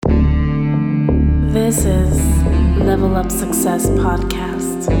This is Level Up Success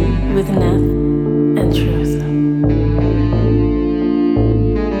Podcast with Neth and Truth.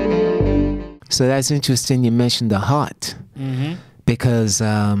 So that's interesting you mentioned the heart, because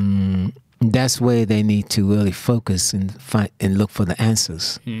that's where they need to really focus and find and look for the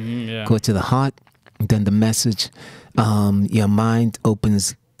answers. Go to the heart, then the message. Your mind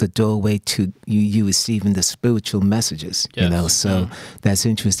opens the doorway to you receiving the spiritual messages. Yes. So that's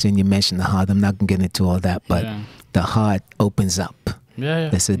interesting you mentioned the heart. I'm not gonna get into all that, but the heart opens up.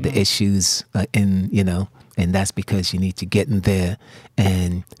 That's the issues in, and that's because you need to get in there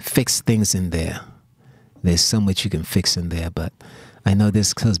and fix things in there. There's so much you can fix in there, but I know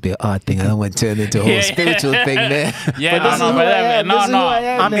this could be an art thing. I don't want to turn it into a whole spiritual thing, man. But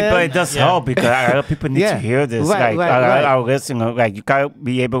it does help because a lot of people need to hear this. Right. Our listeners, you gotta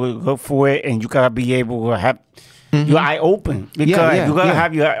be able to look for it, and you gotta be able to have your eye open. Because you gotta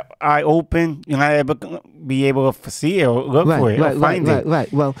have your eye open. You're not able to be able to see it or look for it or find it.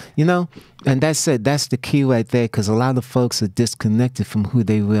 Right. Well, and that's it. That's the key right there, because a lot of folks are disconnected from who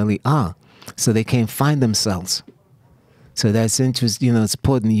they really are, so they can't find themselves. So that's interesting. It's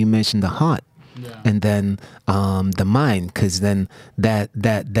important you mentioned the heart, and then the mind, because then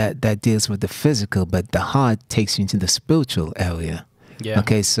that deals with the physical, but the heart takes you into the spiritual area.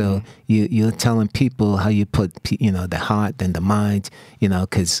 Okay, so you're telling people how you put the heart and the mind,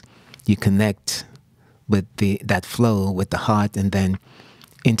 because you connect with that flow with the heart and then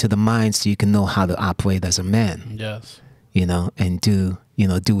into the mind, so you can know how to operate as a man. Yes. And do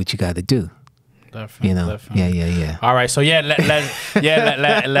what you got to do. Definitely. Yeah. All right, so let's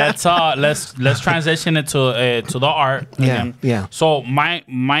transition into to the art. Yeah. So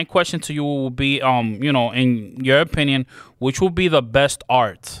my question to you will be, in your opinion, which will be the best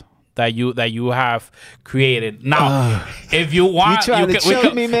art that you have created? Now, if you want, you could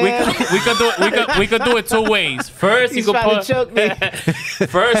choke me, man. we could do it two ways. First, you could put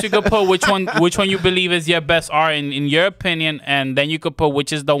first you could put which one you believe is your best art in your opinion, and then you could put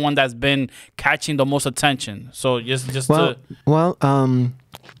which is the one that's been catching the most attention. So let's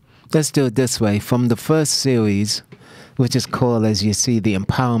do it this way. From the first series, which is called, as you see, the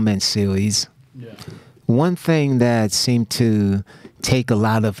Empowerment series. One thing that seemed to take a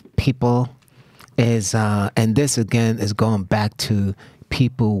lot of people is, and this again is going back to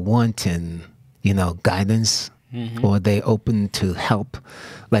people wanting, guidance, or they open to help.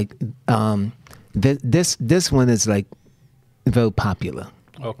 Like this one is like very popular.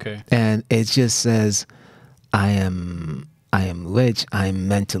 Okay. And it just says, I am rich. I'm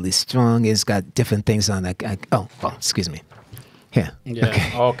mentally strong. It's got different things on it. Excuse me. Here.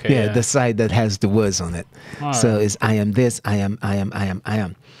 Yeah. Okay. The side that has the words on it. So it's I am this, I am.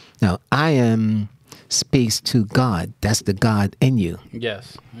 Now, I am speaks to God. That's the God in you.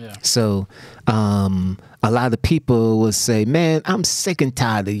 Yes. Yeah. So a lot of people will say, man, I'm sick and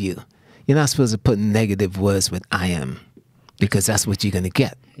tired of you. You're not supposed to put negative words with I am, because that's what you're going to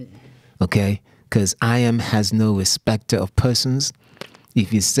get. Okay? Because I am has no respecter of persons.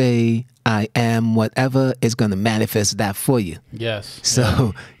 If you say I am whatever, it's going to manifest that for you. Yes.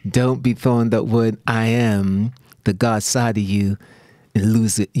 So don't be throwing that word I am, the God side of you, and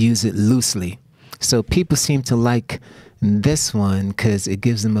use it loosely. So people seem to like this one because it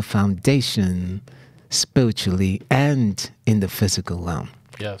gives them a foundation spiritually and in the physical realm.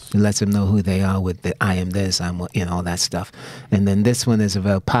 Yes. It lets them know who they are with the I am this, I'm all that stuff. And then this one is a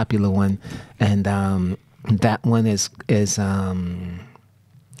very popular one, and that one is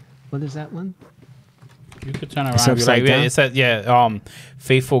what is that one? You could turn around. It's upside down? It says,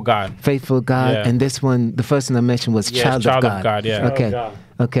 Faithful God. Faithful God. Yeah. And this one, the first one I mentioned was Child of God. Yeah. Okay.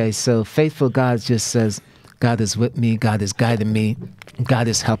 Okay, so Faithful God just says, God is with me, God is guiding me, God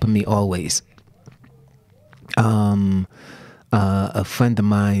is helping me always. A friend of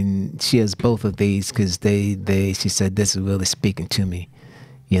mine, she has both of these because she said, this is really speaking to me,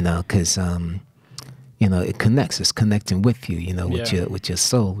 because it connects. It's connecting with you, with your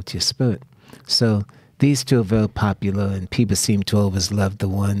soul, with your spirit. So these two are very popular, and people seem to always love the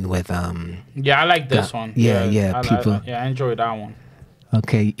one with I like this one. I enjoy that one.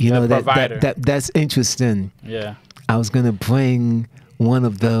 Okay, that's interesting. Yeah. I was gonna bring one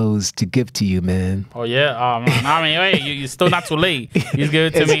of those to give to you, man. Oh yeah. Wait, you're still not too late. You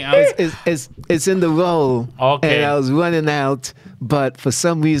give it to me. It's in the roll. Okay. And I was running out, but for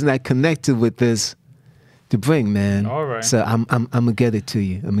some reason I connected with this to bring, man. All right. So I'm gonna get it to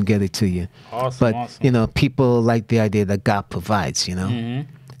you. Awesome. But awesome. People like the idea that God provides, and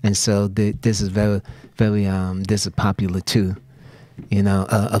so this is very, very this is popular too.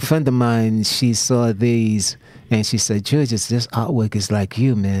 A friend of mine, she saw these And she said, Georges, this artwork is like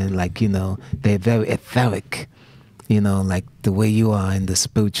you, man. Like, you know, they're very etheric, you know, like the way you are in the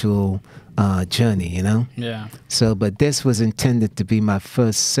spiritual journey, you know? Yeah. So, but this was intended to be my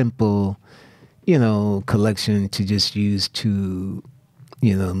first simple, you know, collection to just use to,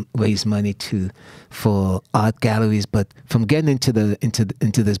 you know, raise money for art galleries. But from getting into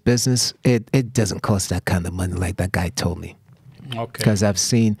this business, it doesn't cost that kind of money like that guy told me. Okay. Because I've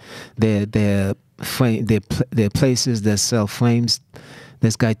seen their places that sell frames.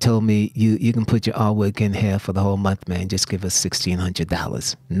 This guy told me you can put your artwork in here for the whole month, man. Just give us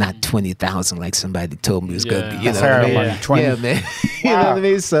 $1,600, not $20,000 like somebody told me it was gonna be. You know what I mean? Yeah, man. You know what I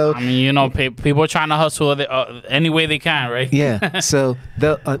mean? So I mean, you know, people are trying to hustle any way they can, right? Yeah. So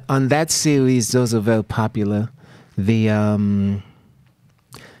on that series, those are very popular. There's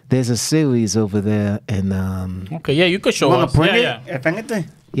a series over there, and okay, yeah, you could show us. Yeah. If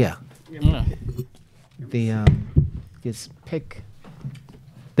anything. Yeah. Just pick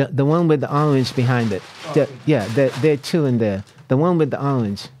the one with the orange behind it. Yeah, there are two in there. The one with the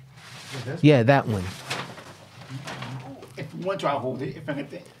orange. Yeah, that one. If you want to, I'll hold it. If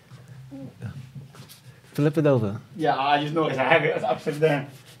anything. Flip it over. Yeah, I just noticed I have it upside down.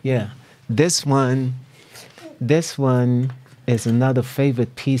 Yeah, this one is another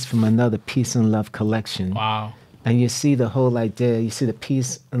favorite piece from another Peace and Love collection. Wow. And you see the whole idea. You see the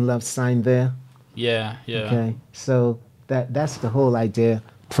Peace and Love sign there. Yeah. Okay, so that's the whole idea,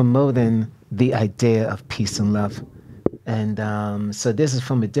 promoting the idea of peace and love. And so this is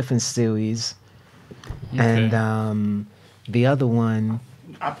from a different series. Okay. And the other one,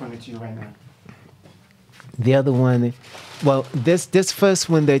 I'll put it to you right now. The other one, well, this first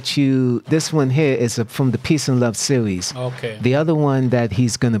one this one here is from the Peace and Love series. Okay. The other one that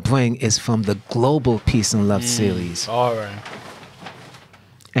he's gonna bring is from the Global Peace and Love series. All right.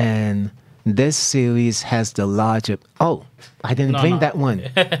 And this series has the larger. Oh, I didn't bring that one.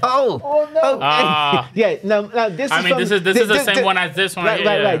 Oh no! Yeah, no. This is the same one as this one.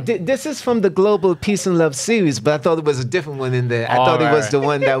 Right. This is from the Global Peace and Love series, but I thought it was a different one in there. I thought it was the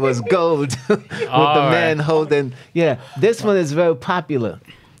one that was gold with the man holding. Yeah, this one is very popular.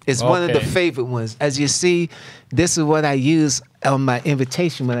 It's one of the favorite ones. As you see, this is what I used on my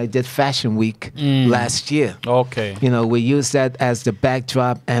invitation when I did Fashion Week last year. Okay. You know, we used that as the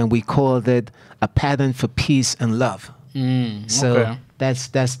backdrop, and we called it a pattern for peace and love. So that's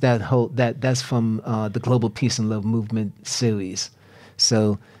from the Global Peace and Love Movement series.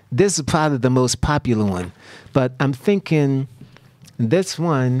 So this is probably the most popular one, but I'm thinking this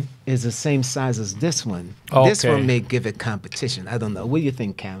one is the same size as this one. Okay. This one may give it competition. I don't know. What do you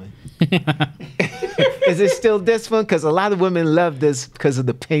think, Karen? Is it still this one? Because a lot of women love this because of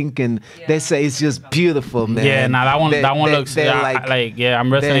the pink, and they say it's just beautiful, man. Yeah, that one looks like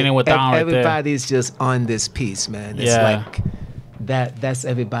I'm resonating with that one right there. Everybody's just on this piece, man. It's like that's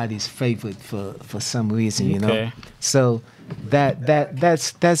everybody's favorite for some reason, you know. So that's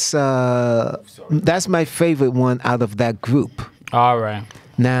my favorite one out of that group. All right.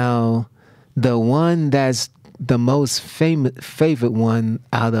 Now, the one that's the most favorite one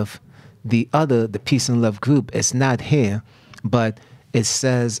out of the Peace and Love group is not here, but it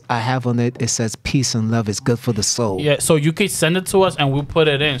says, I have on it, it says peace and love is good for the soul. Yeah, so you can send it to us and we'll put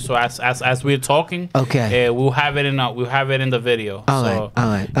it in. So as we're talking, we'll have it in the video. All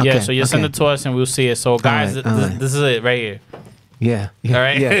right. Okay, yeah, so you send it to us and we'll see it. So guys, this is it right here. Yeah. All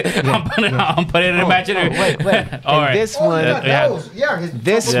right. Yeah. I'm putting it in imaginary. Wait. All right. This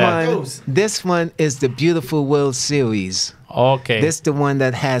one is the Beautiful World series. Okay. This is the one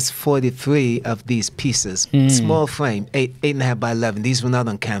that has 43 of these pieces. Small frame, 8.5 by 11. These were not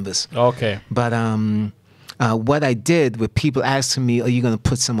on canvas. Okay. But what I did with people asking me, are you going to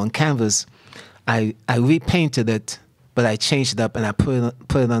put some on canvas? I repainted it, but I changed it up and I put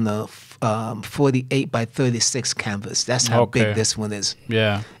it on a 48 by 36 canvas. That's how big this one is.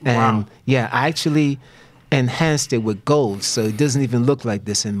 Yeah. And I actually enhanced it with gold, so it doesn't even look like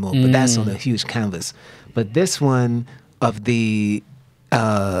this anymore. But that's on a huge canvas. But this one of the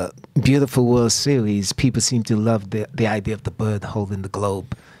Beautiful World series, people seem to love the idea of the bird holding the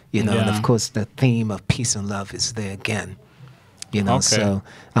globe, you know. And of course, the theme of peace and love is there again, you know. So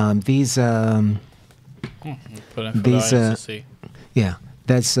these yeah.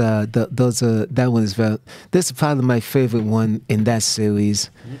 That's that one is very. This is probably my favorite one in that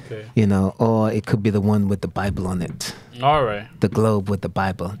series. Okay. You know, or it could be the one with the Bible on it. All right. The globe with the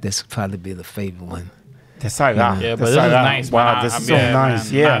Bible. This would probably be the favorite one. That's like that. Yeah, but this is nice. Wow, this is so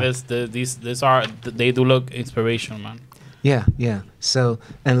nice. Man. Yeah. These are they do look inspirational, man. Yeah. So,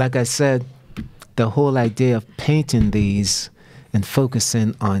 and like I said, the whole idea of painting these and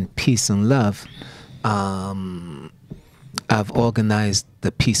focusing on peace and love I've organized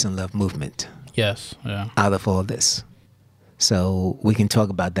the peace and love movement. Yes. Yeah. Out of all this. So we can talk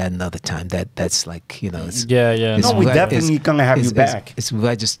about that another time. That's like, it's, yeah. No, we definitely gonna have you back. It's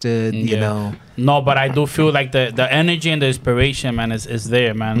registered, you know. No, but I do feel like the energy and the inspiration, man, is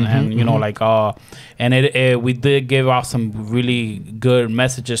there, man. And you know, like and we did give out some really good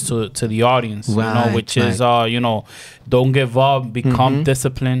messages to the audience, you know, which is don't give up, become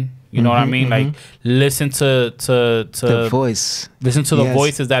disciplined. You know what I mean? Like, listen to the voice. Listen to the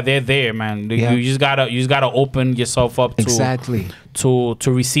voices that they're there, man. Yeah. You just gotta open yourself up to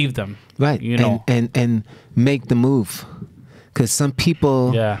receive them. Right. You know, and make the move. Because some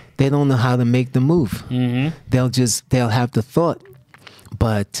people they don't know how to make the move. They'll have the thought,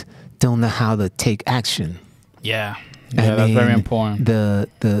 but don't know how to take action. Yeah. That's very important.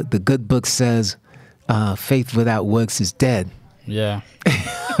 The good book says, faith without works is dead. Yeah.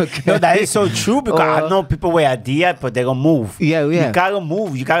 Okay. No, that is so true because I know people with ideas, but they're gonna move. Yeah. You gotta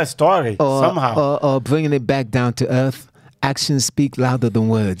move. You gotta start it somehow. Or bringing it back down to earth. Actions speak louder than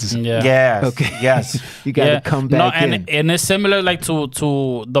words. Yeah. Yes. Okay. Yes. You gotta come back in. And it's similar like to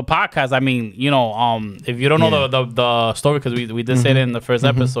the podcast. I mean, if you don't know the story, because we did say it in the first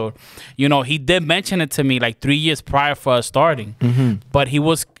episode, he did mention it to me like 3 years prior for us starting. But he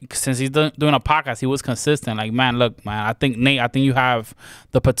was, since he's doing a podcast, he was consistent. Like, man, look, man, I think Nate, you have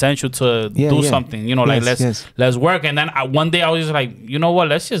the potential to do something. Let's work. And then one day I was just like, you know what?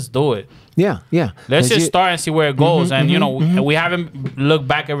 Let's just do it. Yeah. Let's just start and see where it goes. And we haven't looked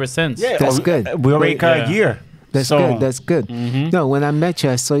back ever since. Yeah, that's good. We already got a year. That's good. No, when I met you,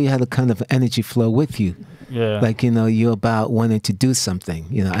 I saw you had a kind of energy flow with you. Yeah. Like, you're about wanting to do something.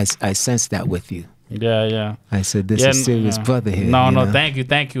 I sensed that with you. Yeah. I said, this is serious brother here. No,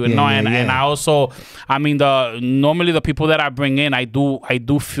 thank you. And I also, I mean, normally the people that I bring in, I do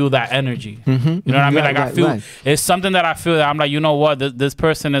feel that energy. You know what I mean? Like, I feel it's something that I feel that I'm like, you know what, this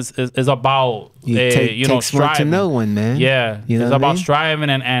person is about, takes one to know one, man. Yeah, it's about striving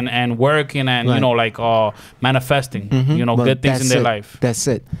and working and manifesting, good things in their life. That's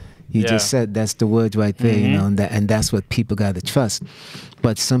it. You just said that's the word right there, and that's what people got to trust.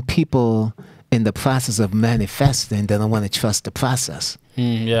 But some people, in the process of manifesting, they don't want to trust the process.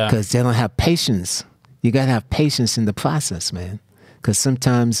 Because they don't have patience. You got to have patience in the process, man. Because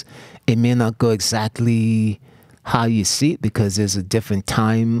sometimes it may not go exactly how you see it because there's a different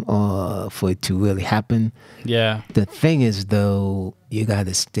time for it to really happen. Yeah. The thing is, though, you got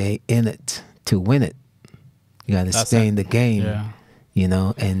to stay in it to win it. You got to stay in the game. Yeah.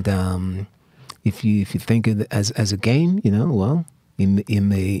 And if you think of it as a game, well, it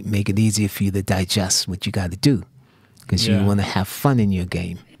may make it easier for you to digest what you got to do because you want to have fun in your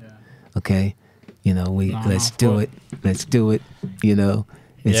game. Okay? Let's do it.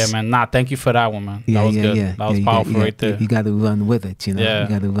 Yeah, man. Thank you for that one, man. That was good. That was powerful right there. You got to run with it, You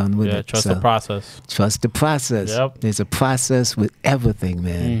got to run with it. Trust the process. Trust the process. Yep. There's a process with everything,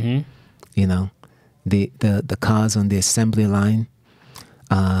 man. The cars on the assembly line,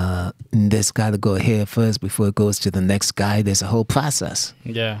 this got to go here first before it goes to the next guy. There's a whole process.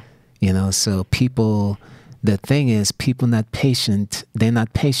 Yeah. So people, the thing is, people not patient. They're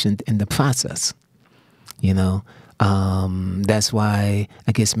not patient in the process. That's why,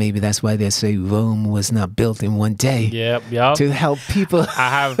 I guess maybe that's why they say Rome was not built in one day. Yep. To help people. I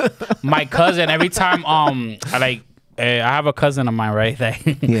have my cousin, every time, I have a cousin of mine, right?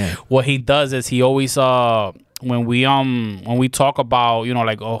 What he does is he always, when we talk about,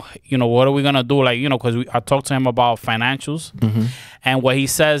 what are we gonna do? Because I talked to him about financials, and what he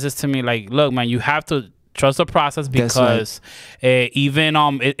says is to me, like, look, man, you have to trust the process because even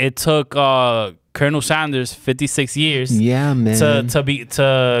it took Colonel Sanders 56 years, man,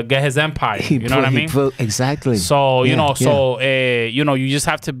 to get his empire. You know what I mean? Exactly. So you just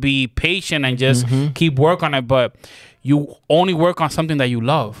have to be patient and just keep work on it, but you only work on something that you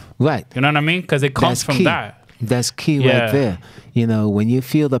love. Right. You know what I mean? Because it comes from that. That's key right there. When you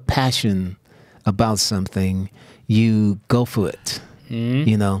feel the passion about something, you go for it. The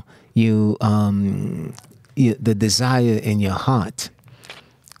desire in your heart.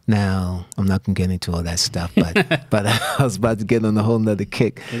 Now, I'm not going to get into all that stuff, but I was about to get on a whole nother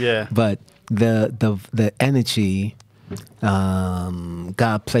kick. Yeah. But the energy,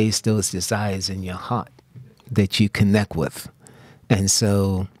 God placed those desires in your heart that you connect with. And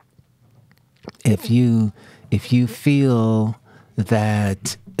so if you feel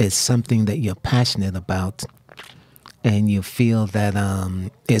that it's something that you're passionate about and you feel that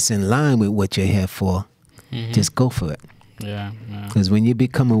it's in line with what you're here for, just go for it. Yeah. Because when you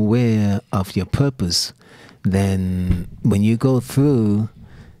become aware of your purpose, then when you go through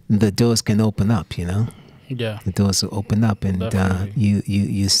the doors can open up, you know? Yeah. The doors will open up, and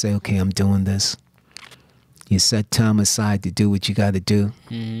you say, okay, I'm doing this. You set time aside to do what you got to do.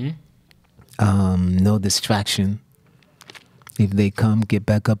 No distraction. If they come, get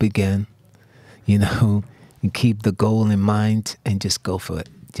back up again. You know, and keep the goal in mind and just go for it.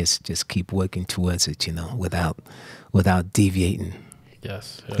 Just keep working towards it, you know, without deviating.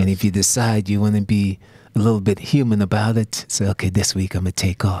 Yes. And if you decide you want to be a little bit human about it, say, okay, this week I'm going to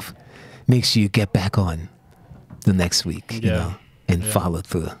take off. Make sure you get back on the next week, you know, and follow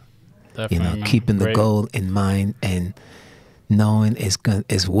through. Definitely, you know, man. keeping the goal in mind and knowing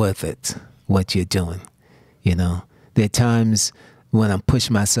it's worth it, what you're doing. You know, there are times when I'm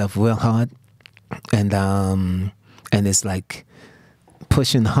pushing myself real hard, and it's like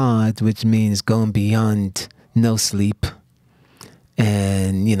pushing hard, which means going beyond no sleep,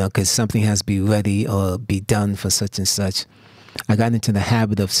 and you know, because something has to be ready or be done for such and such. I got into the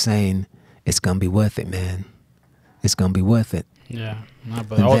habit of saying, "It's gonna be worth it, man. It's gonna be worth it." Yeah.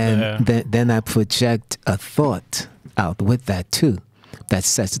 Then I project a thought out with that too, that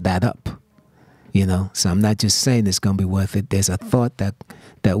sets that up. You know, so I'm not just saying it's gonna be worth it. There's a thought that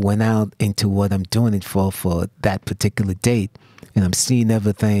went out into what I'm doing it for that particular date, and I'm seeing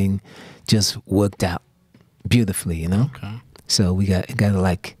everything just worked out beautifully. You know, so we got to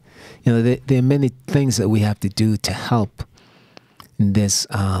like, you know, there are many things that we have to do to help this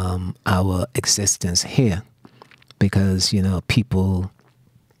our existence here, because you know people,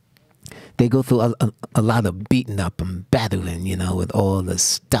 they go through a lot of beating up and battering, you know, with all the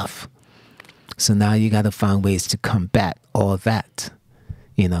stuff. So now you got to find ways to combat all that,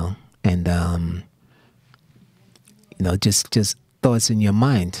 you know, and you know, just thoughts in your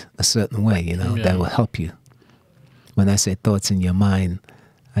mind a certain way, you know, that will help you. When I say thoughts in your mind,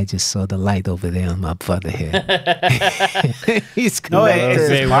 I just saw the light over there on my brother here. It's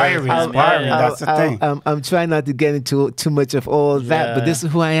inspiring. That's the thing. I'm trying not to get into too much of all that, but this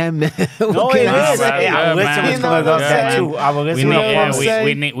is who I am, man. No, it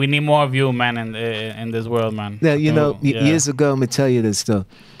is. We need more of you, man, in this world, man. Yeah, you know, years ago, I'm gonna tell you this though.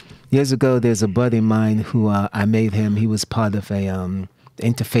 Years ago, there's a buddy of mine who I made him. He was part of a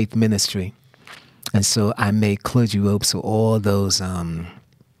interfaith ministry, and so I made clergy robes for all those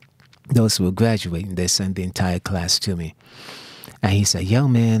who were graduating. They sent the entire class to me. And he said, yo,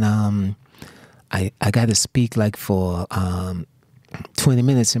 man, I got to speak like for 20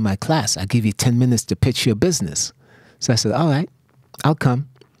 minutes in my class. I'll give you 10 minutes to pitch your business. So I said, all right, I'll come.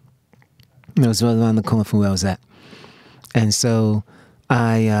 It was right around the corner from where I was at. And so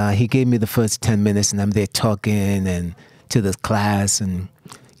he gave me the first 10 minutes, and I'm there talking and to the class and,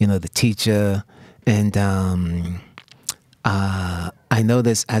 you know, the teacher. And I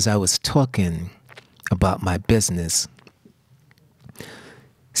noticed as I was talking about my business,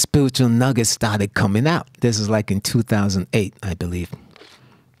 spiritual nuggets started coming out. This is like in 2008, I believe.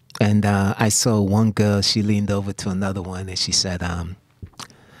 And I saw one girl, she leaned over to another one and she said,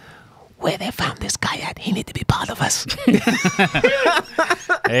 where they found this guy at? He need to be part of us.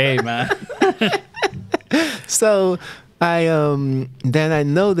 Hey, man. So then I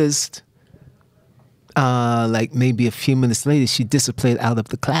noticed, like maybe a few minutes later, she disappeared out of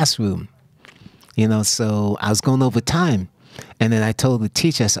the classroom. You know, so I was going over time. And then I told the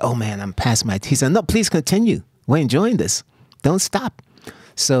teacher, I said, oh man, I'm past my... He said, no, please continue. We're enjoying this. Don't stop.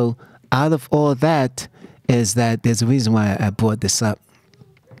 So out of all that is that there's a reason why I brought this up.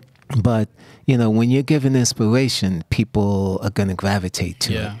 But, you know, when you're given inspiration, people are going to gravitate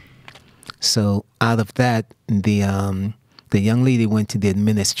to it. So out of that, the young lady went to the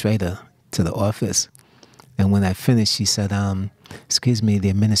administrator to the office. And when I finished, she said, excuse me, the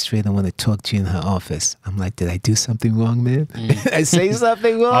administrator want to talk to you in her office. I'm like, did I do something wrong, man? Did I say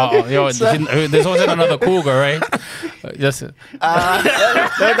something wrong? This wasn't another cougar, right? Just don't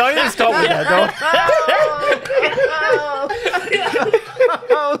even start with that,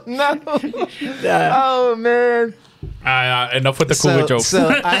 Oh, no. Oh, man. Enough with the cougar jokes. So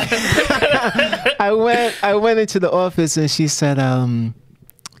I went into the office and she said,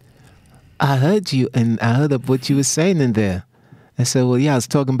 I heard you and I heard of what you were saying in there. I said, well, yeah, I was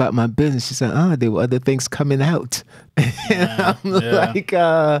talking about my business. She said, there were other things coming out. And I'm like,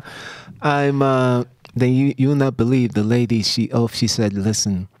 then you will not believe the lady, she said,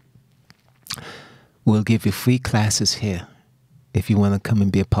 listen, we'll give you free classes here if you want to come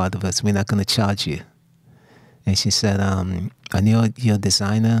and be a part of us. We're not going to charge you. And she said, I know you're a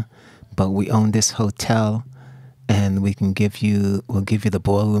designer, but we own this hotel and we'll give you the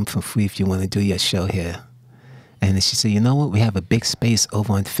ballroom for free if you want to do your show here. And she said, you know what? We have a big space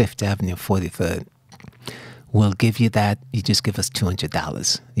over on 5th Avenue, 43rd. we'll give you that. You just give us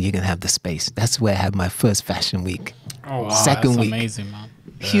 $200. You're going to have the space. That's where I had my first fashion week. Oh, wow. Second that's week. Amazing, man.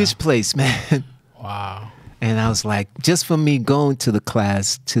 Yeah. Huge place, man. Wow. And I was like, just for me going to the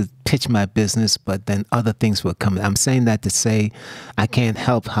class to pitch my business, but then other things were coming. I'm saying that to say I can't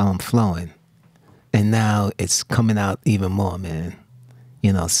help how I'm flowing. And now it's coming out even more, man.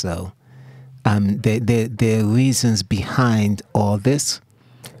 So there are reasons behind all this.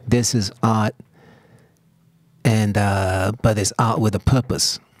 This is art, and but it's art with a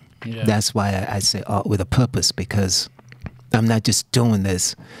purpose. Yeah. That's why I say art with a purpose, because I'm not just doing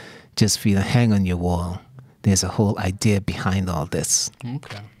this just for you to hang on your wall. There's a whole idea behind all this.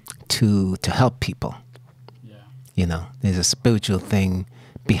 Okay. To help people. Yeah. There's a spiritual thing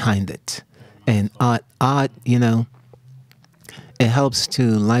behind it. And art, it helps to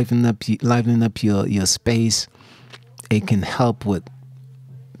liven up your space. It can help with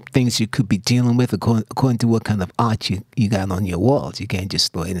things you could be dealing with according to what kind of art you got on your walls. You can't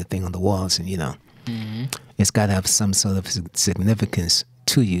just throw anything on the walls, and it's got to have some sort of significance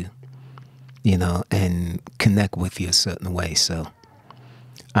to you. And connect with you a certain way. So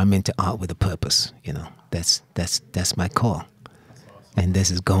I'm into art with a purpose. That's my call. And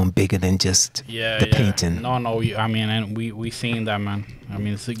this is going bigger than just the painting. No, I mean, and we seen that, man. I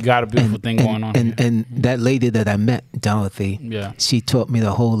mean, it's got a beautiful thing going on. And that lady that I met, Dorothy, yeah, she taught me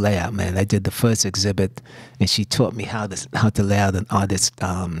the whole layout, man. I did the first exhibit, and she taught me how to lay out an artist's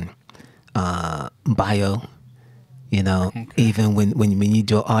bio. Even when you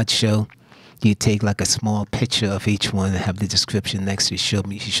do an art show, you take like a small picture of each one and have the description next to you.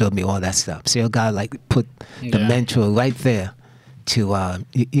 She showed me all that stuff. So you gotta like put the mentor right there to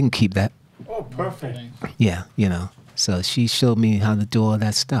you can keep that. Oh, perfect. Yeah, So she showed me how to do all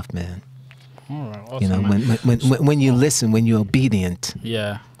that stuff, man. All right, awesome, when you listen, when you're obedient,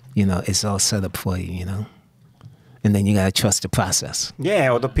 yeah, it's all set up for you, And then you gotta trust the process.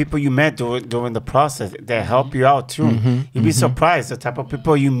 Yeah, or the people you met during the process, they help you out too. You'd be surprised the type of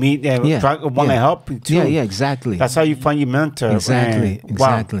people you meet that want to help you too. Yeah, exactly. That's how you find your mentor. Exactly.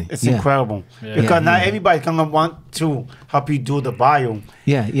 Wow, it's incredible because not everybody's gonna want to help you do the bio.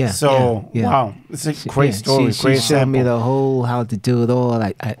 Yeah. So wow, it's a great story. She showed me the whole how to do it all.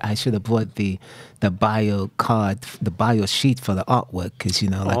 I should have brought the bio card, the bio sheet for the artwork, because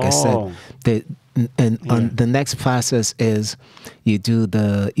like I said, on the next process is you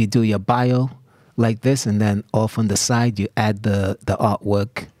do your bio like this, and then off on the side you add the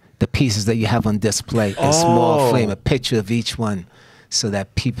artwork, the pieces that you have on display, a small frame, a picture of each one, so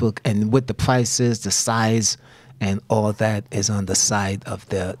that people, and with the prices, the size, and all that is on the side of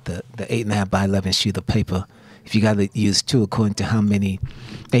the 8.5 by 11 sheet of paper. If you got to use 2 according to how many.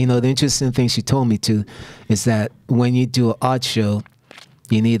 And the interesting thing she told me too is that when you do an art show,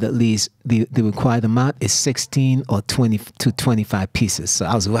 you need at least, the required amount is 16 or 20 to 25 pieces. So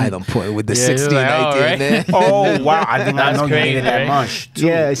I was right on point with the 16 idea, right? man. Oh, wow. I did not know you needed that right? much. Too.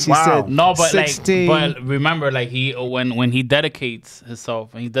 Yeah, she said no, but 16. but remember, like he when he dedicates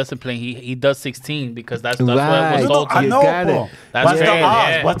himself and he discipline, he does 16 because that's what Right. was told to I him. know, got bro. it. That's What's the great, odds?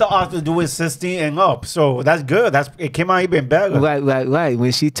 yeah. What's the odds to do with 16 and up? So that's good. It came out even better. Right.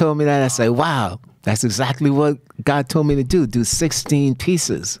 When she told me that, I said, wow, that's exactly what God told me to do. Do 16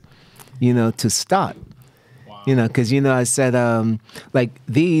 pieces, to start. Wow. Because, I said, like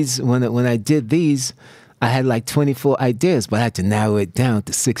these, when I did these, I had like 24 ideas, but I had to narrow it down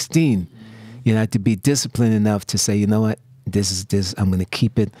to 16. I had to be disciplined enough to say, you know what, this is this, I'm going to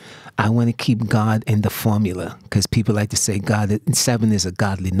keep it. I want to keep God in the formula, because people like to say 7 is a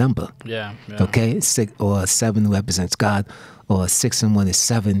godly number. Yeah. Okay, 6 or 7 represents God, or 6 and 1 is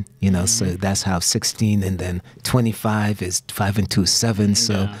 7. So that's how 16, and then 25 is 5 and 2 7.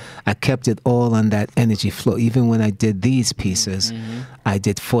 So I kept it all on that energy flow. Even when I did these pieces, I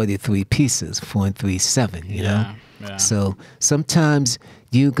did 43 pieces, 4 and 3 7. You know. Yeah. So sometimes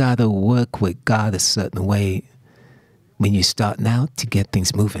you gotta work with God a certain way when you start out to get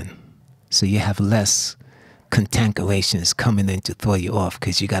things moving. So you have less concatenations coming in to throw you off,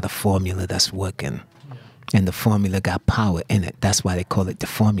 because you got a formula that's working. And the formula got power in it. That's why they call it the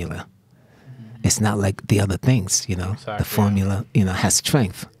formula. It's not like the other things, Exactly, the formula, has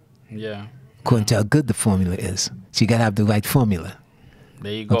strength. Yeah. According to how good the formula is. So you got to have the right formula.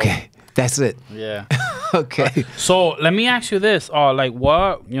 There you go. Okay, that's it. Yeah. Okay. So let me ask you this. Like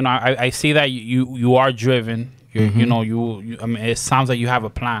what, I see that you are driven. You I mean, it sounds like you have a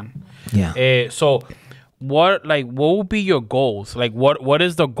plan. Yeah. So what would be your goals? Like what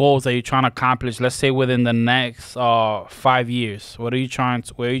is the goals that you're trying to accomplish, let's say within the next 5 years? Where are you trying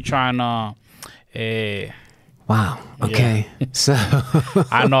to Wow. Okay. Yeah. So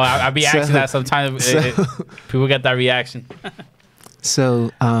I know I be asking that sometimes. People get that reaction.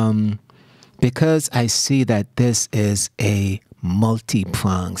 So because I see that this is a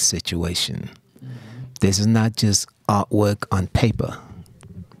multi-pronged situation. This is not just artwork on paper.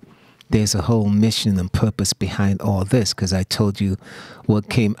 There's a whole mission and purpose behind all this, because I told you what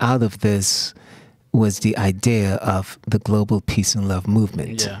came out of this was the idea of the global peace and love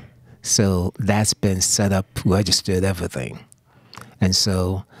movement. Yeah. So that's been set up, registered, everything. And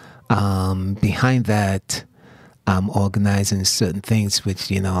so behind that, I'm organizing certain things,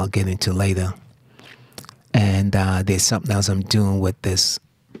 which, I'll get into later. And there's something else I'm doing with these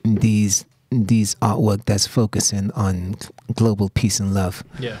artwork that's focusing on global peace and love.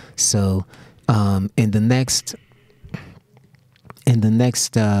 Yeah. So in the next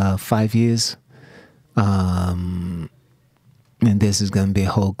 5 years, and this is going to be a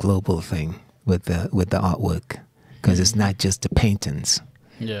whole global thing with the artwork, because it's not just the paintings.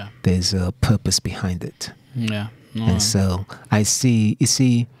 Yeah. There's a purpose behind it. Yeah. And so I see,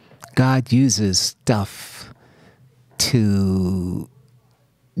 God uses stuff to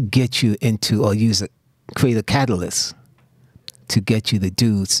get you into, or create a catalyst to get you to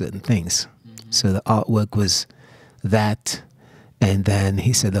do certain things. Mm-hmm. So the artwork was that, and then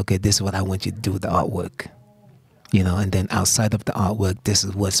he said, okay, this is what I want you to do with the artwork. And then outside of the artwork, this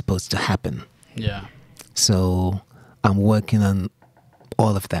is what's supposed to happen. Yeah. So I'm working on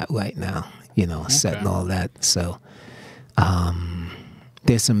all of that right now, setting all that. So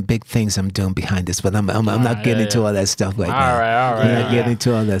there's some big things I'm doing behind this, but I'm not getting into all that stuff right now. All right. I'm not getting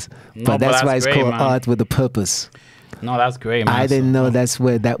into all this. But that's why it's great, called man. Art with a Purpose. No, that's great, man. I didn't know that's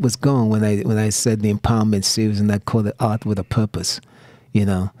where that was going when I said the empowerment series, and I called it Art with a Purpose.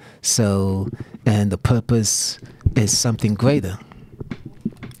 So, and the purpose is something greater,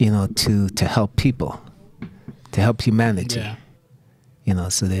 to help people, to help humanity. Yeah.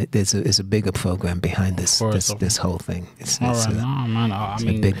 So there's a bigger program behind this whole thing. It's All right, man. I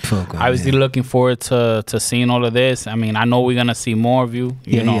mean, a big program. I was looking forward to seeing all of this. I mean, I know we're gonna see more of you.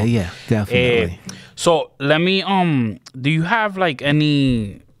 Yeah, definitely. So let me do you have like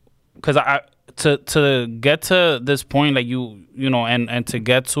any? Because I to get to this point, like and to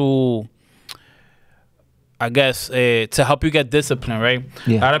get to, I guess, to help you get discipline, right?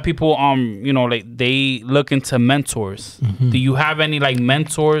 Yeah. A lot of people, like they look into mentors. Mm-hmm. Do you have any like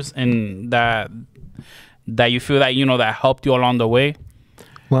mentors and that you feel that that helped you along the way?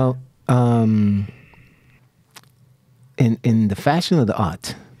 Well, in the fashion of the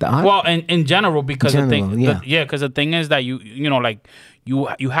art. Well, in general, because the thing is that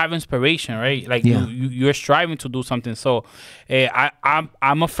you have inspiration, right? Like you're striving to do something. So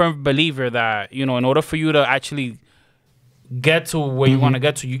I'm a firm believer that in order for you to actually get to where you want to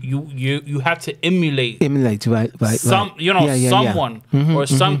get to, you have to emulate right someone Mm-hmm, or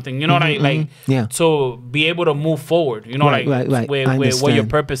something, to be able to move forward, where what your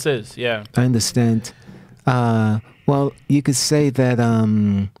purpose is. Yeah, I understand. Well, you could say that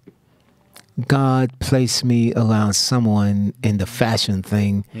God placed me around someone in the fashion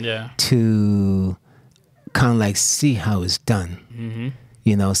thing to kind of like see how it's done.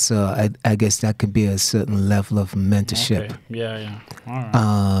 Mm-hmm. So I guess that could be a certain level of mentorship. Okay. Yeah. All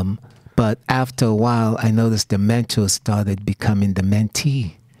right. But after a while, I noticed the mentor started becoming the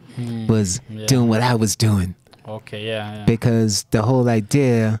mentee, was doing what I was doing. Okay, yeah. Because the whole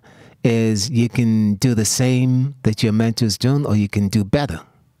idea is you can do the same that your mentor's doing, or you can do better.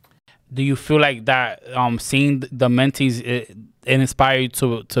 Do you feel like that seeing the mentees it inspired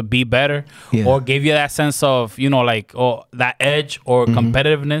you to be better, or gave you that sense of that edge or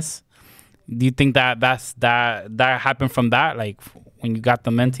competitiveness? Do you think that happened from that, like when you got the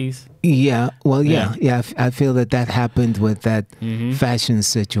mentees? Yeah, well, yeah. I feel that happened with that fashion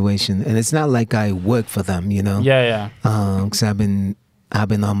situation, and it's not like I work for them, Yeah. Because I've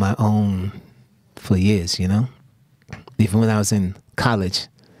been on my own for years, even when I was in college.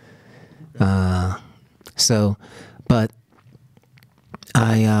 But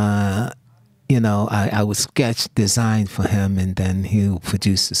I would sketch, design for him, and then he'll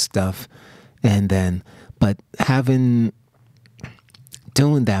produce the stuff. But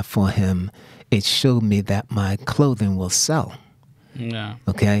doing that for him, it showed me that my clothing will sell. Yeah.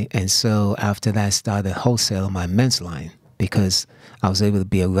 Okay. And so after that, I started wholesaling my men's line, because I was able to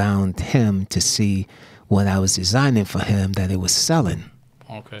be around him to see what I was designing for him, that it was selling.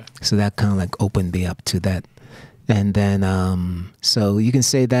 Okay. So that kind of like opened me up to that. And then, so you can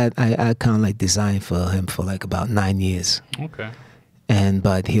say that I kind of like designed for him for like about 9 years. Okay.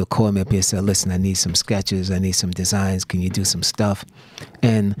 But he'll call me up and say, listen, I need some sketches, I need some designs, can you do some stuff?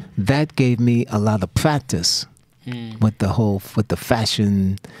 And that gave me a lot of practice with the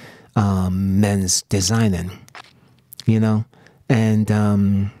fashion, men's designing,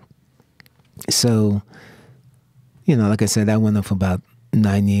 and so, like I said, I went on for about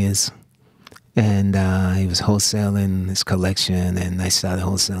 9 years, and he was wholesaling his collection, and I started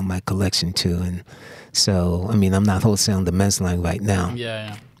wholesaling my collection too, and so I'm not wholesaling the men's line right now.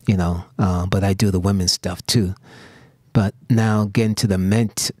 Yeah. But I do the women's stuff too. But now getting to the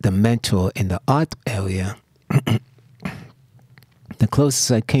mentor in the art area, the closest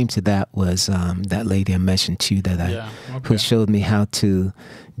I came to that was that lady I mentioned to you who showed me how to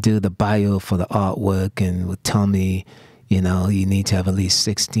do the bio for the artwork and would tell me, you need to have at least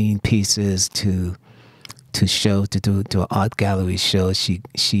 16 pieces to do an art gallery show.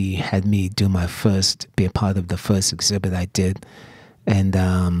 She had me be a part of the first exhibit I did, and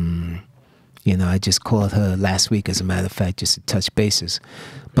I just called her last week, as a matter of fact, just to touch bases.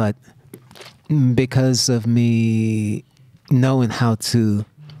 But because of me knowing how to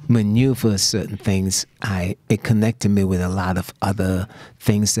maneuver certain things, it connected me with a lot of other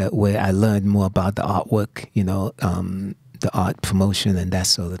things where I learned more about the artwork, the art promotion and that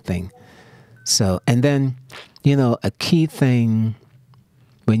sort of thing. So, and then, a key thing,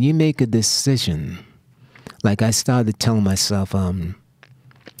 when you make a decision, like I started telling myself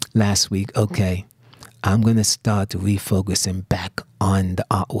last week, okay, I'm going to start refocusing back on the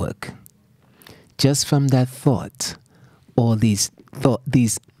artwork. Just from that thought, all these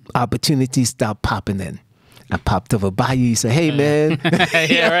opportunities start popping in. I popped over by you, say, hey, man.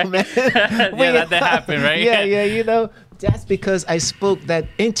 Yeah, right? Man. Yeah, that happened, right? Yeah, that's because I spoke that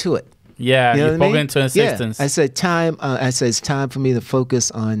into it. Yeah, you spoke into insistence. Yeah. I said it's time for me to focus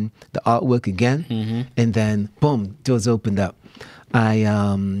on the artwork again, and then boom, doors opened up. I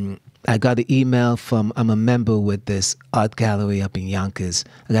got an email from, I'm a member with this art gallery up in Yonkers.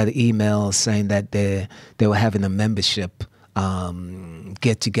 I got an email saying that they were having a membership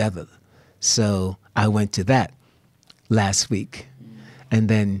get together. So I went to that last week, and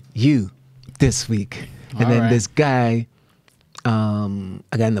then you this week, and then this guy.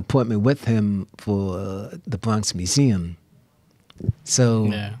 I got an appointment with him for the Bronx Museum.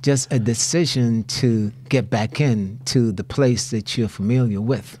 So just a decision to get back into the place that you're familiar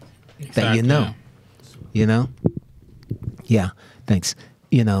with, that you know. Yeah, thanks.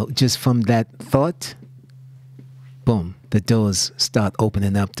 Just from that thought, boom, the doors start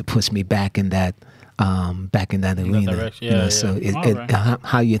opening up to push me back in that arena. So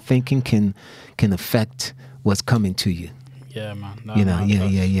how you're thinking can affect what's coming to you. Yeah, man.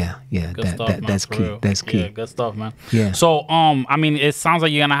 Yeah. That's key. Real. That's key. Yeah, good stuff, man. Yeah. So, it sounds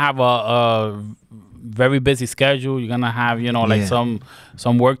like you're gonna have a very busy schedule. You're gonna have,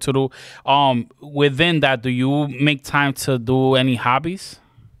 some work to do. Within that, do you make time to do any hobbies?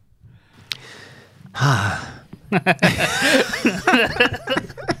 You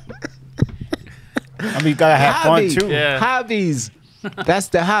gotta have fun too. Yeah. Hobbies. That's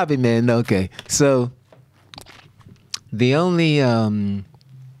the hobby, man. Okay, so. The only, I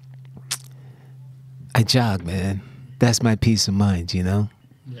jog, man. That's my peace of mind, Yeah.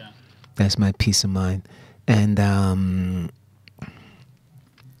 That's my peace of mind. And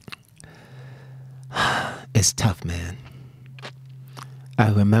it's tough, man.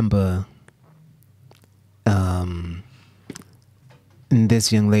 I remember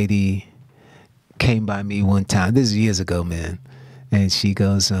this young lady came by me one time. This is years ago, man. And she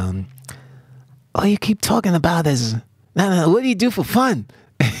goes, all you keep talking about is... No, what do you do for fun?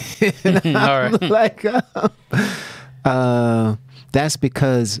 I'm like, that's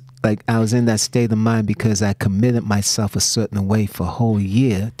because I was in that state of mind because I committed myself a certain way for a whole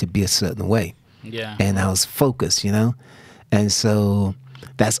year to be a certain way. Yeah. And I was focused, And so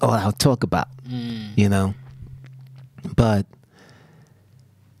that's all I'll talk about, But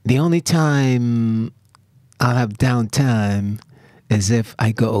the only time I'll have downtime is if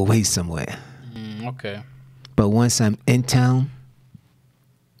I go away somewhere. Okay. But once I'm in town,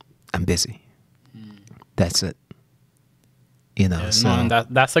 I'm busy. That's it.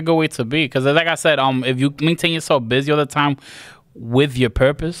 That's a good way to be. Because like I said, if you maintain yourself busy all the time with your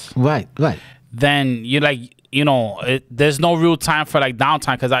purpose, right, then you're there's no real time for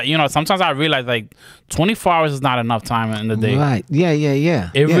downtime. Because sometimes I realize 24 hours is not enough time in the day. Right. Yeah.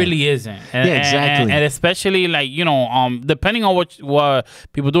 It really isn't. And, exactly. And especially depending on what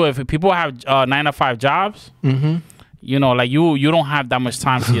people do. If people have 9-to-5 jobs, you don't have that much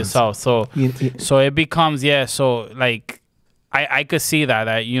time to yourself. So so it becomes I could see that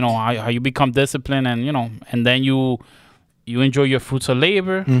how you become disciplined and and then you you enjoy your fruits of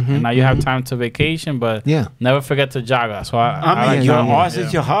labor, and now you have time to vacation, but never forget to jog. So I mean, your art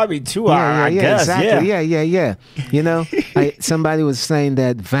is your hobby too. I guess. Exactly. Yeah. You know, somebody was saying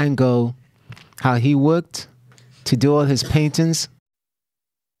that Van Gogh, how he worked to do all his paintings.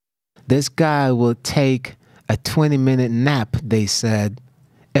 This guy will take a 20-minute nap, they said,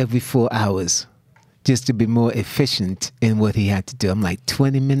 every 4 hours, just to be more efficient in what he had to do. I'm like,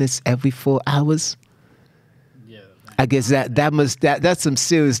 20 minutes every 4 hours? I guess that's some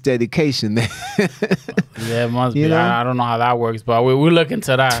serious dedication, man. Yeah, it must be. I don't know how that works, but we're looking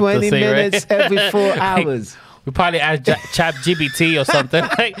to that. 20 minutes every 4 hours. We probably ask ChatGPT or something.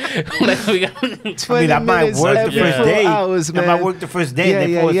 We got 20 that might work the first day. Hours, man. That might work the first day.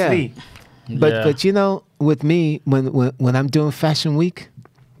 They fall asleep. But you know, with me, when I'm doing Fashion Week,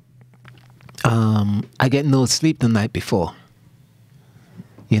 I get no sleep the night before.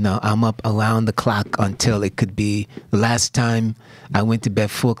 You know, I'm up around the clock until it could be the last time I went to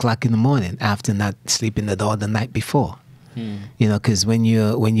bed 4 o'clock in the morning after not sleeping at all the night before. You know, because when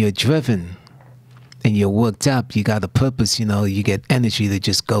you're driven and you're worked up, you got a purpose, you know, you get energy to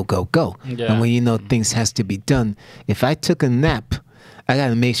just go. Yeah. And when you know things has to be done, if I took a nap, I got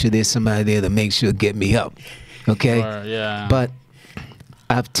to make sure there's somebody there to make sure get me up. Okay? Sure, yeah. But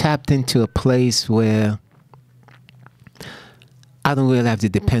I've tapped into a place where I don't really have to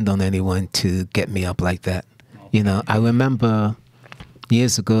depend on anyone to get me up like that. Okay. You know, I remember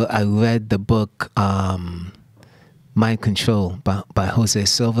years ago I read the book Mind Control by Jose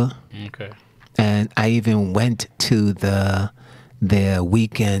Silva. Okay. And I even went to their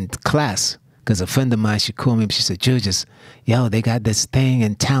weekend class because a friend of mine, she called me up. She said, Georges, yo, they got this thing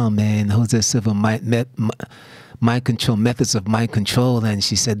in town, man. Jose Silva mind control, methods of mind control. And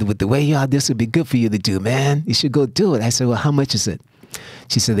she said, with the way you are, this would be good for you to do, man. You should go do it. I said, well, how much is it?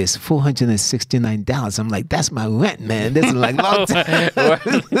 She said, it's $469. I'm like, that's my rent, man. This is like long time.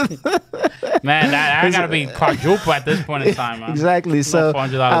 Man, I got to be quadruple at this point in time, man. Exactly. So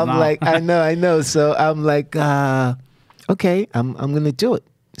I'm now. Like, I know. So I'm like, okay, I'm going to do it.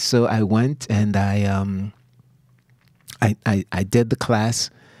 So I went and I did the class.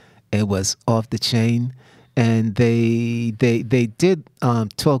 It was off the chain. And they did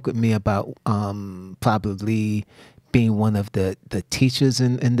talk with me about probably being one of the teachers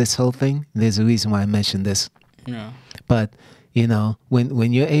in this whole thing. There's a reason why I mentioned this. Yeah. But you know,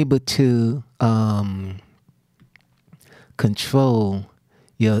 when you're able to control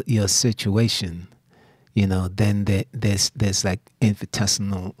your situation, you know, then there's like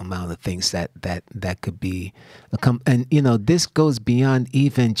infinitesimal amount of things that could be, and you know, this goes beyond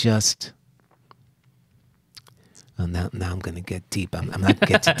even just. Oh, now I'm gonna get deep. I'm not gonna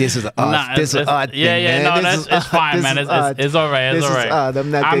get to this is art. This is art. It's fine, man. It's all right. It's all right. I'm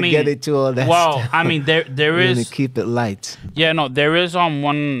not gonna get into all that. Well, I mean, there is. Gonna keep it light. Yeah, no, there is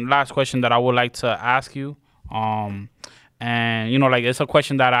one last question that I would like to ask you. And you know, like it's a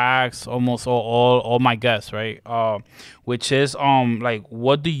question that I ask almost all my guests, right? Which is like,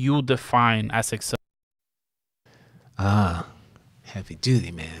 what do you define as success? Heavy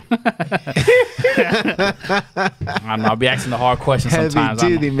duty, man. I know, I'll be asking the hard questions sometimes.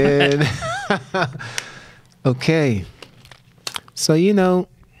 Heavy duty, man. Okay. So, you know,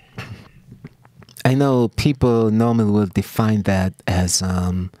 I know people normally will define that as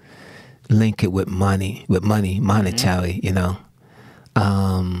link it with money, monetary, you know.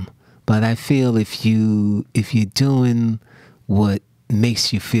 But I feel if you're doing what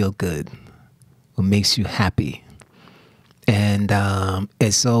makes you feel good, what makes you happy, and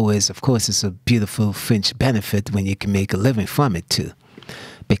it's always, of course, it's a beautiful fringe benefit when you can make a living from it too,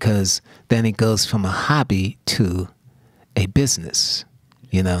 because then it goes from a hobby to a business.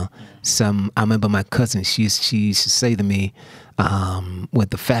 You know, I remember my cousin. She used to say to me,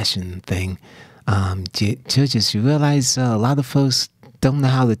 with the fashion thing, Georges, you realize a lot of folks don't know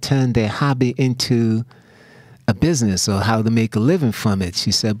how to turn their hobby into a business or how to make a living from it.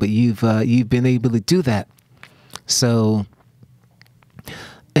 She said, but you've been able to do that. So,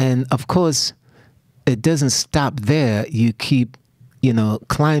 and of course, it doesn't stop there. You keep, you know,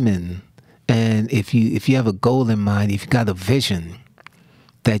 climbing. And if you have a goal in mind, if you got a vision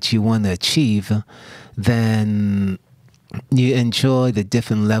that you want to achieve, then you enjoy the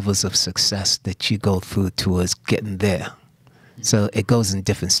different levels of success that you go through towards getting there. So it goes in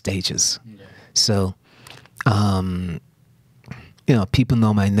different stages. Yeah. So, you know, people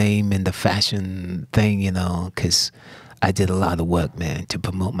know my name in the fashion thing, you know, because I did a lot of work, man, to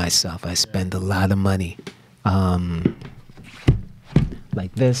promote myself. I spend a lot of money.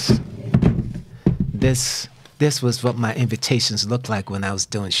 Like this was what my invitations looked like when I was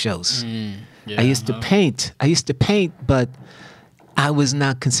doing shows. I used to paint. But I was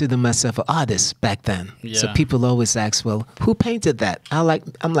not considering myself an artist back then. Yeah. So people always ask, well, who painted that? I'm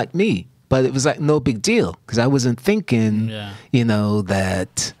like me. But it was like no big deal because I wasn't thinking,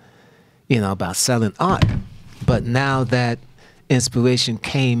 that, about selling art. But now that inspiration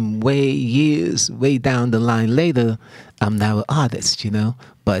came way down the line later, I'm now an artist,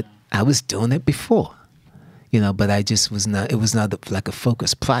 But I was doing it before, but I just was not, it was not like a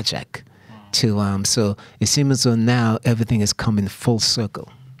focused project. So it seems as though now everything is coming full circle.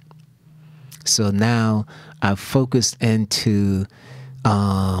 So now I've focused into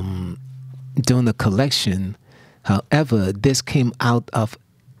doing a collection. However, this came out of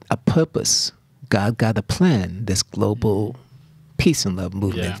a purpose. God got a plan, this global peace and love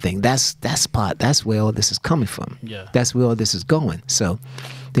movement thing. That's where all this is coming from. Yeah. That's where all this is going. So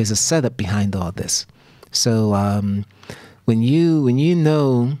there's a setup behind all this. So when you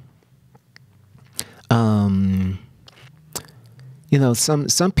know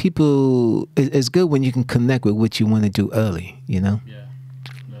some people, it's good when you can connect with what you want to do early, Yeah,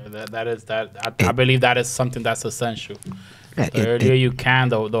 I believe that is something that's essential. The earlier you can,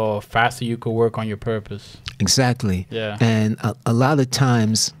 the faster you could work on your purpose. Exactly. Yeah. And a lot of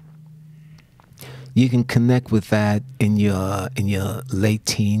times you can connect with that in your late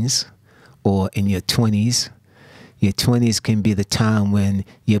teens or in your 20s. Your 20s can be the time when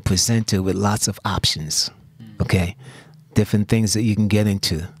you're presented with lots of options, okay? Different things that you can get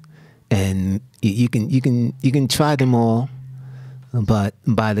into. And you can try them all, but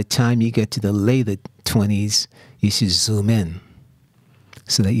by the time you get to the later 20s, you should zoom in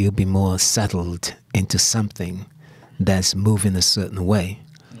so that you'll be more settled into something that's moving a certain way.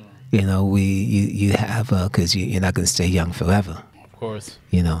 You have, because you're not going to stay young forever. Of course.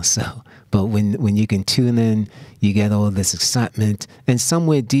 So... But when you can tune in, you get all this excitement, and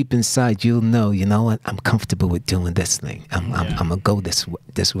somewhere deep inside, you'll know, you know what, I'm comfortable with doing this thing. I'm gonna go this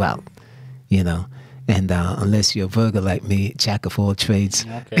route, And unless you're a Virgo like me, jack of all trades.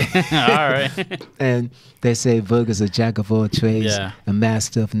 Okay, all right. And they say Virgo's a jack of all trades, a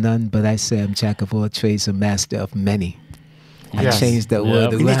master of none. But I say I'm jack of all trades, a master of many. I changed that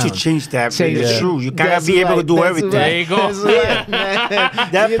word around. You need to change that. It's true. You gotta be able to do everything. There you go.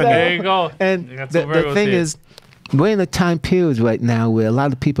 Definitely. There you go. And the thing is, we're in a time period right now where a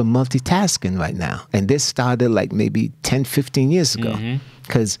lot of people are multitasking right now. And this started like maybe 10, 15 years ago.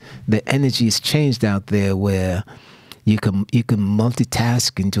 Because the energy has changed out there where you can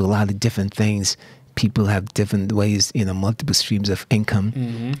multitask and do a lot of different things. People have different ways, multiple streams of income.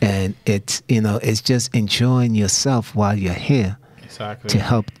 And it's just enjoying yourself while you're here. Exactly. To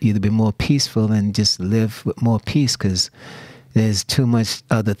help you to be more peaceful and just live with more peace, because there's too much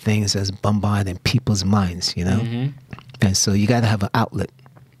other things that's bombarding people's minds, And so you got to have an outlet.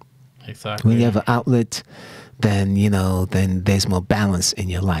 Exactly. When you have an outlet, then, then there's more balance in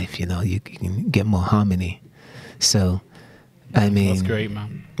your life, you can get more harmony. So, I mean, that's great,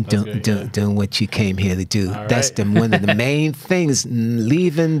 man. Doing what you came here to do. All That's right. one of the main things.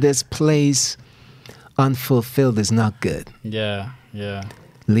 Leaving this place unfulfilled is not good. Yeah.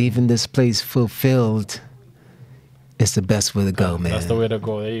 Leaving this place fulfilled is the best way to go, man. That's the way to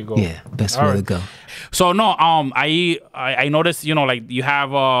go. There you go. Yeah, best way to go. So no, I noticed, like you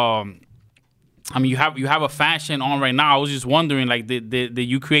have you have a fashion on right now. I was just wondering, like, did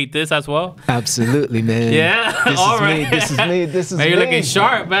you create this as well? Absolutely, man. Yeah. This All is right. me. This is me. This is man, me. you're looking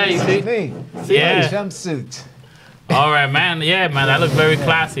sharp, man. This is me. See Yeah. my jumpsuit. All right, man. Yeah, man. That looks very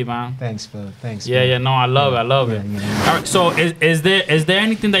classy, man. Thanks, bro. Thanks. Yeah, man. yeah. No, I love it. All right. So is there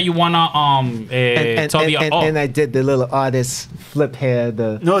anything that you wanna tell me? And I did the little artist flip hair.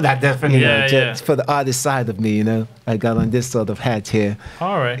 No, that definitely. Just for the artist side of me, I got on this sort of hat here.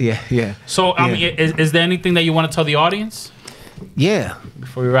 All right. Yeah. So is there anything that you want to tell the audience Yeah.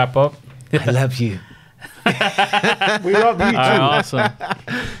 before we wrap up? I love you. We love you too. All right, awesome.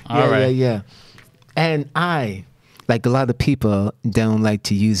 All right. Yeah. And I, like a lot of people, don't like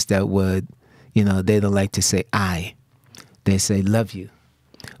to use that word. They don't like to say I. They say love you.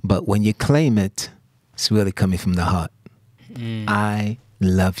 But when you claim it, it's really coming from the heart. I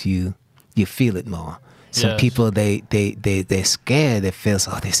love you. You feel it more. Some people, they're scared. They feel,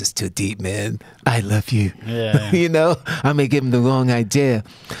 oh, this is too deep, man. I love you. Yeah. I may give them the wrong idea.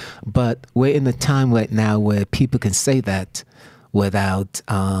 But we're in a time right now where people can say that without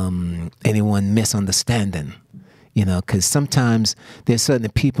anyone misunderstanding. Because sometimes there's certain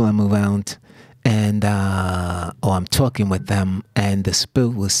people I'm around and or I'm talking with them, and the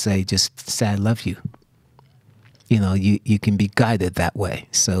spirit will just say, I love you. You can be guided that way.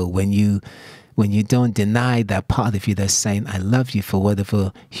 So when you when you don't deny that part of you that's saying, I love you for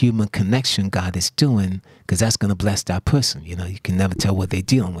whatever human connection God is doing, because that's going to bless that person. You know, you can never tell what they're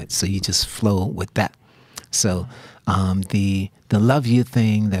dealing with. So you just flow with that. So the love you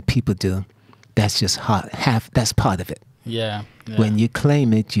thing that people do, that's just that's part of it. Yeah. When you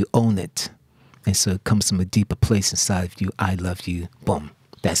claim it, you own it. And so it comes from a deeper place inside of you. I love you. Boom.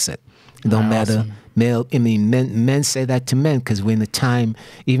 That's it. It don't matter. Awesome. Men say that to men because we're in a time,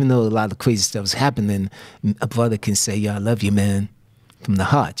 even though a lot of crazy stuff is happening, a brother can say, yeah, I love you, man, from the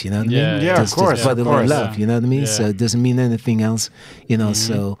heart. You know what I mean? Yeah, of course. Brotherly love, you know what I mean? Yeah. So it doesn't mean anything else, you know,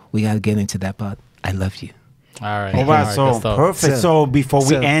 so we got to get into that part. I love you. All right. All right, so perfect. So before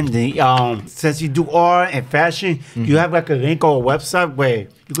we end it, since you do art and fashion, you have like a link or a website where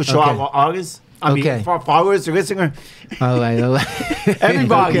you can show our artists? I mean, for followers, listeners. All right.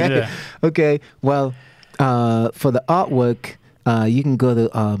 Everybody. Okay. Well, for the artwork, you can go to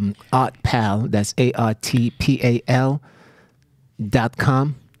ArtPal. That's ARTPAL.com.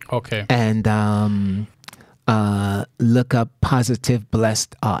 Okay. And look up Positive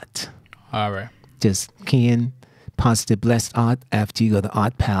Blessed Art. All right. Just key in Positive Blessed Art after you go to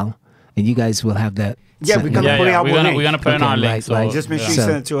ArtPal, and you guys will have that. Yeah, we're gonna put it out. We're gonna put it on link. So just make sure you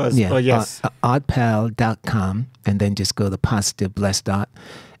send it to us. Yeah, yes. Artpal.com, and then just go to Positive Blessed Art,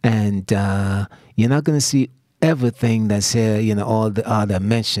 and you're not gonna see everything that's here. You know, all the art I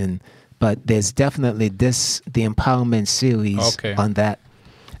mentioned, but there's definitely the Empowerment series on that,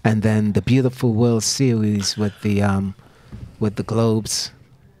 and then the Beautiful World series with the globes.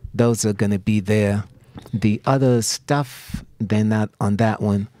 Those are gonna be there. The other stuff, they're not on that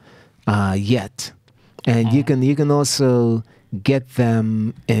one yet. And you can also get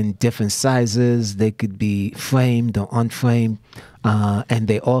them in different sizes. They could be framed or unframed, and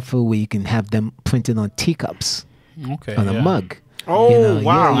they offer where you can have them printed on teacups, on a mug. Oh, you know,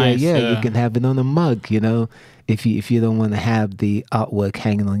 wow! Yeah, you can have it on a mug. You know, if you don't want to have the artwork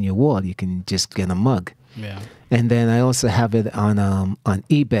hanging on your wall, you can just get a mug. Yeah. And then I also have it on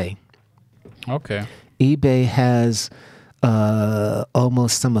eBay. Okay. eBay has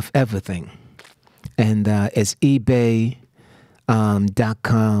almost some of everything. And it's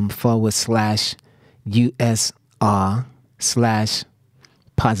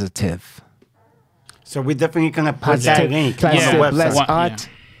ebay.com/USR/positive. So we're definitely going to put that link on the website. Blessed Art.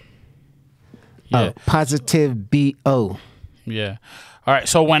 Yeah. Positive BO. Yeah. All right.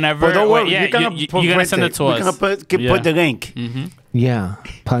 So whenever, But don't worry, you're gonna send it to us. We're going to put the link. Mm-hmm. Yeah,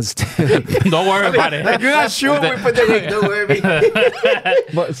 positive. Don't worry about it. You're not sure we put the link. Don't worry.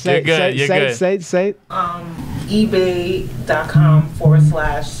 But say it.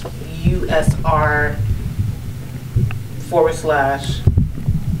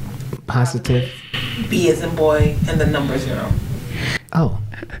 ebay.com/USR/positive B as in boy and the number 0. Oh,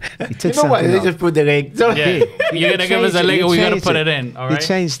 you know what? They just put the link. So Yeah. You're gonna give us a link and we're gonna put it in. All right. You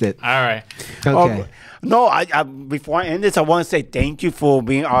changed it. All right. Okay. No, I before I end this, I want to say thank you for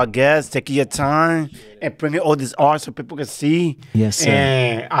being our guest, taking your time, and bringing all this art so people can see. Yes, sir.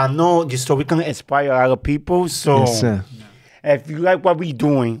 And I know your story can inspire a lot of people. So, Yes, sir. if you like what we're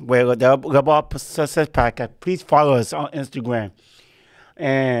doing, where the Rebel Art Success Podcast, please follow us on Instagram.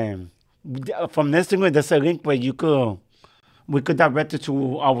 And from Instagram, there's a link where we could direct it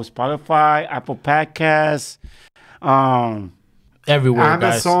to our Spotify, Apple Podcasts, Everywhere,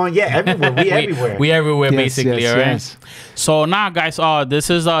 Amazon, guys. everywhere. We everywhere. We everywhere, Yes, basically, yes, all right? yes. So now, guys, this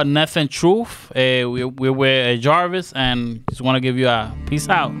is Nothing Truth. We're with Jarvis, and just want to give you a peace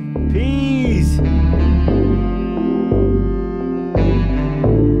out. Peace.